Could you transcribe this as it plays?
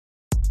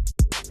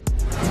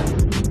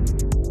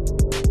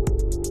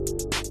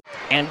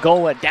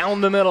Angola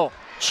down the middle,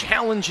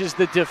 challenges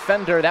the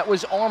defender. That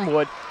was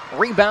Armwood.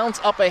 Rebounds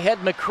up ahead,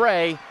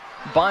 McRae.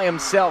 By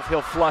himself,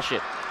 he'll flush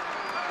it.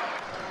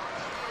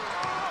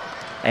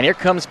 And here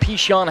comes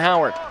Pishon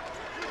Howard.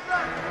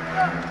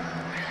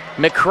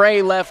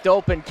 McRae left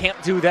open,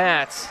 can't do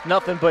that.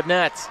 Nothing but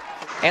net.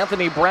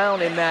 Anthony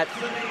Brown in that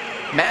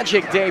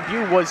Magic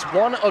debut was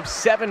 1 of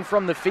 7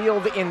 from the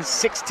field in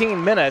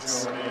 16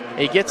 minutes.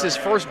 He gets his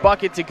first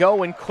bucket to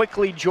go, and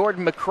quickly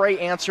Jordan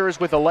McRae answers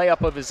with a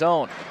layup of his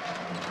own.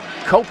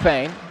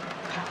 Copain,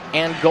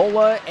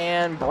 Angola,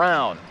 and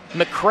Brown.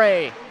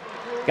 McRae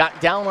got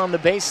down on the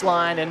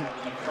baseline, and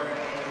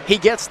he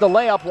gets the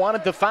layup,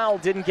 wanted the foul,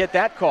 didn't get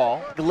that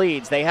call.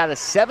 Leads. They had a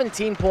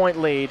 17-point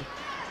lead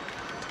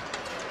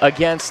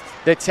against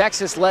the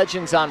Texas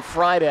Legends on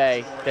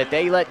Friday that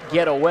they let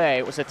get away.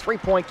 It was a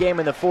 3-point game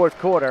in the fourth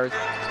quarter.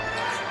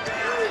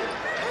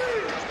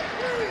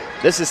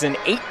 This is an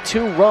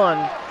 8-2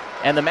 run,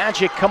 and the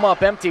Magic come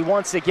up empty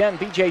once again.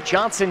 B.J.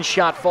 Johnson's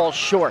shot falls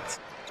short.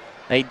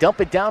 They dump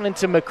it down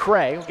into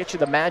McRae. We'll get you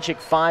the Magic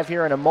 5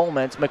 here in a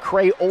moment.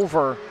 McRae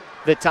over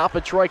the top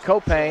of Troy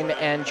Copain,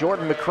 and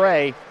Jordan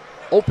McRae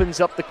opens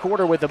up the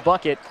quarter with a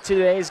bucket.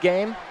 Today's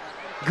game,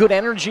 good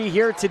energy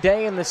here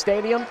today in the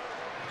stadium.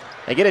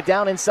 They get it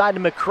down inside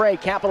to McRae.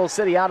 Capital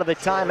City out of the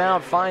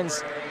timeout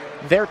finds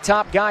their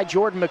top guy,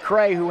 Jordan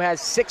McRae, who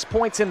has 6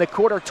 points in the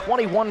quarter,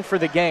 21 for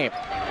the game.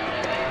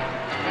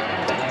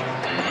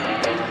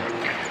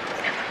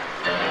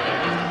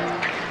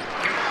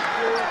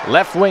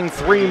 Left wing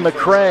three,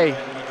 McRae.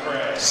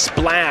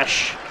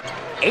 Splash.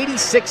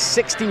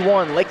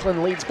 86-61.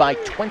 Lakeland leads by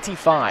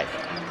 25.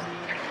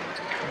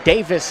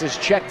 Davis is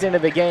checked into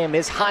the game.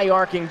 His high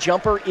arcing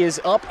jumper is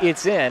up.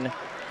 It's in.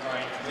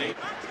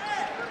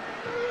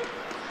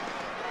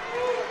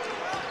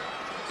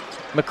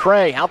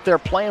 McRae out there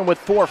playing with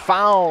 4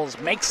 fouls.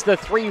 Makes the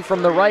 3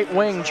 from the right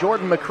wing.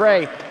 Jordan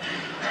McRae.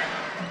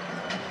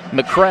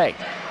 McRae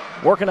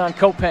working on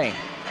Copain.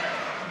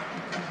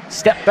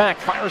 Step back,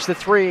 fires the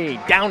 3.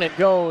 Down it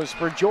goes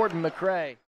for Jordan McRae.